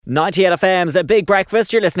98 FM's A Big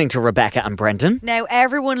Breakfast. You're listening to Rebecca and Brendan. Now,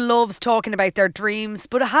 everyone loves talking about their dreams,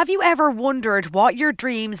 but have you ever wondered what your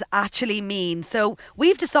dreams actually mean? So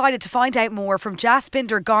we've decided to find out more from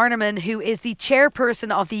Jasbinder-Garnamann, who is the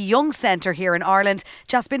chairperson of the Jung Centre here in Ireland.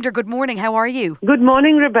 Jasbinder, good morning. How are you? Good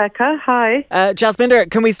morning, Rebecca. Hi.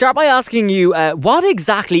 Jasbinder, can we start by asking you, what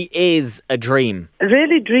exactly is a dream?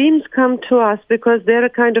 Really, dreams come to us because they're a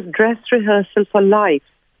kind of dress rehearsal for life.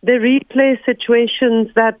 They replay situations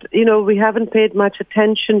that, we haven't paid much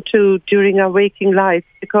attention to during our waking life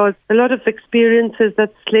because a lot of experiences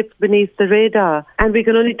that slip beneath the radar and we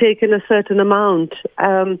can only take in a certain amount.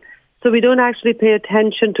 So we don't actually pay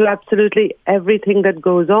attention to absolutely everything that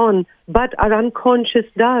goes on, but our unconscious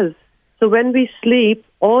does. So when we sleep,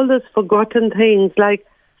 all those forgotten things like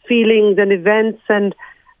feelings and events and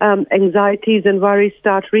anxieties and worries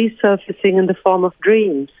start resurfacing in the form of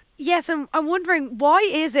dreams. Yes, and I'm wondering, why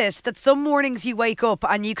is it that some mornings you wake up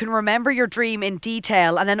and you can remember your dream in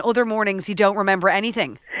detail and then other mornings you don't remember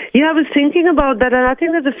anything? Yeah, I was thinking about that, and I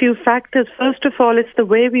think there's a few factors. First of all, it's the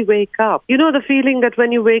way we wake up. You know, the feeling that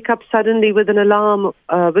when you wake up suddenly with an alarm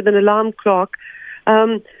clock,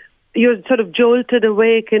 you're sort of jolted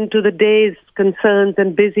awake into the day's concerns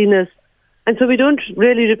and busyness. And so we don't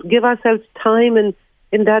really give ourselves time in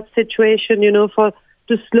that situation,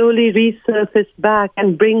 to slowly resurface back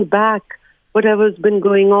and bring back whatever's been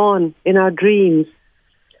going on in our dreams.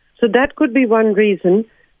 So that could be one reason.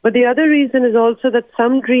 But the other reason is also that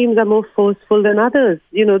some dreams are more forceful than others,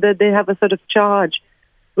 that they have a sort of charge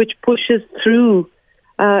which pushes through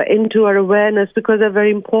into our awareness because they're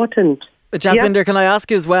very important. Jasbinder, Can I ask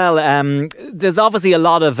you as well, there's obviously a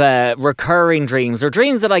lot of recurring dreams, or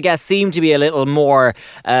dreams that I guess seem to be a little more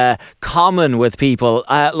common with people,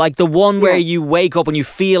 like the one where you wake up and you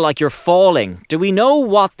feel like you're falling. Do we know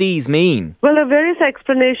what these mean? Well, there are various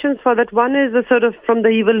explanations for that. One is a sort of from the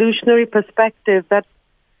evolutionary perspective that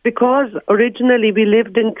because originally we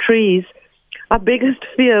lived in trees, our biggest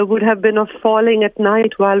fear would have been of falling at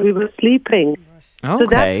night while we were sleeping. Okay. So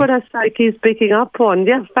that's what our psyche is picking up on.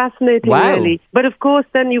 Yeah, fascinating, really. But of course,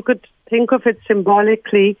 then you could think of it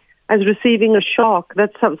symbolically as receiving a shock,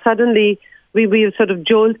 that suddenly we are sort of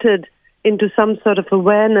jolted into some sort of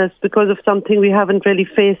awareness because of something we haven't really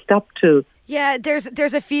faced up to. Yeah,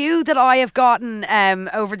 there's a few that I have gotten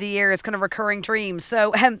over the years, kind of recurring dreams.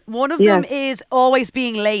 So one of them is always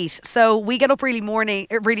being late. So we get up really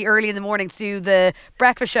early in the morning to do the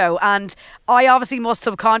breakfast show, and I obviously must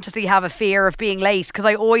subconsciously have a fear of being late because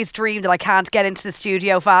I always dream that I can't get into the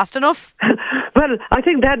studio fast enough. Well, I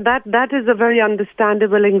think that is a very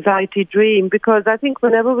understandable anxiety dream, because I think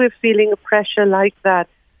whenever we're feeling a pressure like that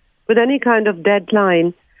with any kind of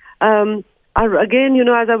deadline, again,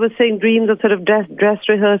 as I was saying, dreams are sort of dress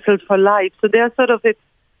rehearsals for life. So they're sort of,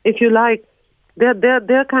 if you like,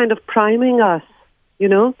 they're kind of priming us,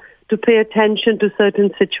 to pay attention to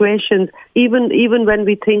certain situations, even when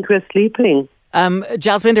we think we're sleeping.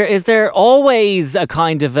 Jasbinder, is there always a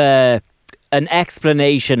kind of an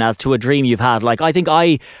explanation as to a dream you've had? Like, I think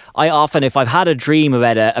I often, if I've had a dream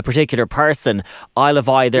about a particular person, I'll have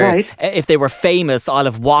either, if they were famous, I'll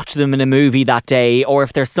have watched them in a movie that day, or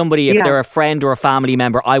if there's somebody, if they're a friend or a family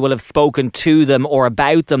member, I will have spoken to them or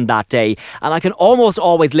about them that day. And I can almost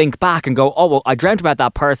always link back and go, oh, well, I dreamt about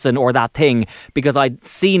that person or that thing because I'd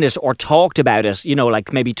seen it or talked about it,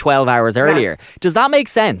 like maybe 12 hours earlier. Does that make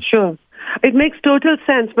sense? Sure. It makes total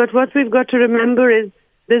sense. But what we've got to remember is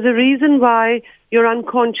there's a reason why your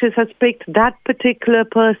unconscious has picked that particular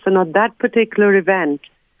person or that particular event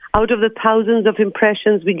out of the thousands of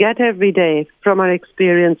impressions we get every day from our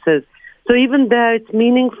experiences. So even there, it's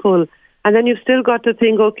meaningful. And then you've still got to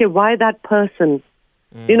think, okay, why that person?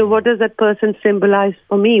 What does that person symbolize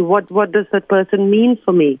for me? What does that person mean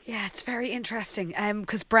for me? Yeah, it's very interesting.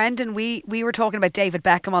 Because Brendan, we were talking about David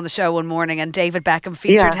Beckham on the show one morning, and David Beckham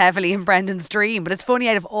featured heavily in Brendan's dream. But it's funny,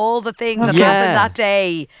 out of all the things that happened that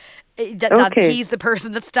day, that he's the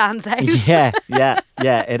person that stands out. Yeah,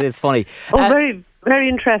 it is funny. Very, very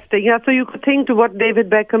interesting. Yeah, so you could think to what David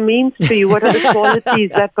Beckham means to you. What are the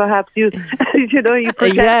qualities that perhaps you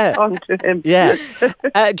project onto him? Yeah.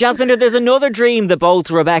 Jasbinder, there's another dream that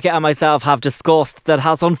both Rebecca and myself have discussed that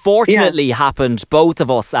has unfortunately happened, both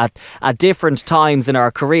of us, at different times in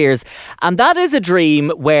our careers. And that is a dream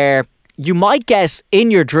where you might get,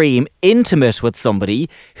 in your dream, intimate with somebody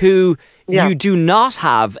who you do not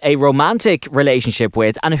have a romantic relationship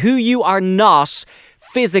with and who you are not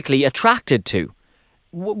physically attracted to.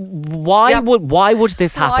 Why would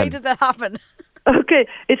this happen? Why does that happen? Okay,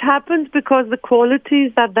 it happens because the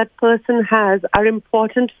qualities that that person has are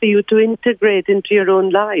important for you to integrate into your own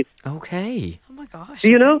life. Okay. Oh my gosh.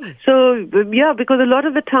 You know, okay. so yeah, because a lot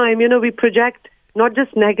of the time, we project not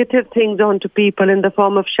just negative things onto people in the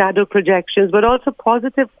form of shadow projections, but also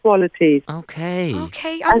positive qualities. Okay.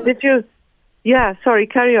 Okay. As if you, yeah, sorry,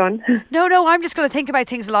 carry on. No, I'm just going to think about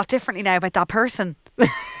things a lot differently now about that person.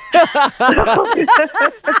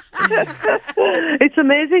 It's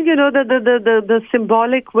amazing, the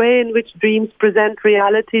symbolic way in which dreams present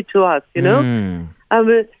reality to us, they don't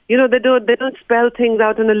spell things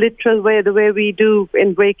out in a literal way the way we do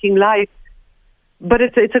in waking life. But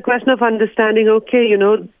it's a question of understanding, okay,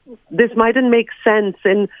 this mightn't make sense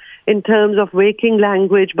in terms of waking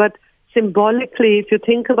language, but symbolically, if you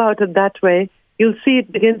think about it that way, you'll see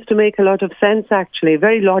it begins to make a lot of sense, actually.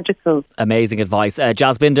 Very logical. Amazing advice.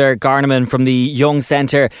 Jasbinder-Garnamann from the Jung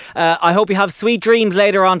Centre. I hope you have sweet dreams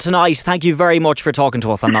later on tonight. Thank you very much for talking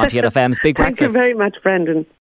to us on 98 FM's Big Breakfast. Thank you very much, Brendan.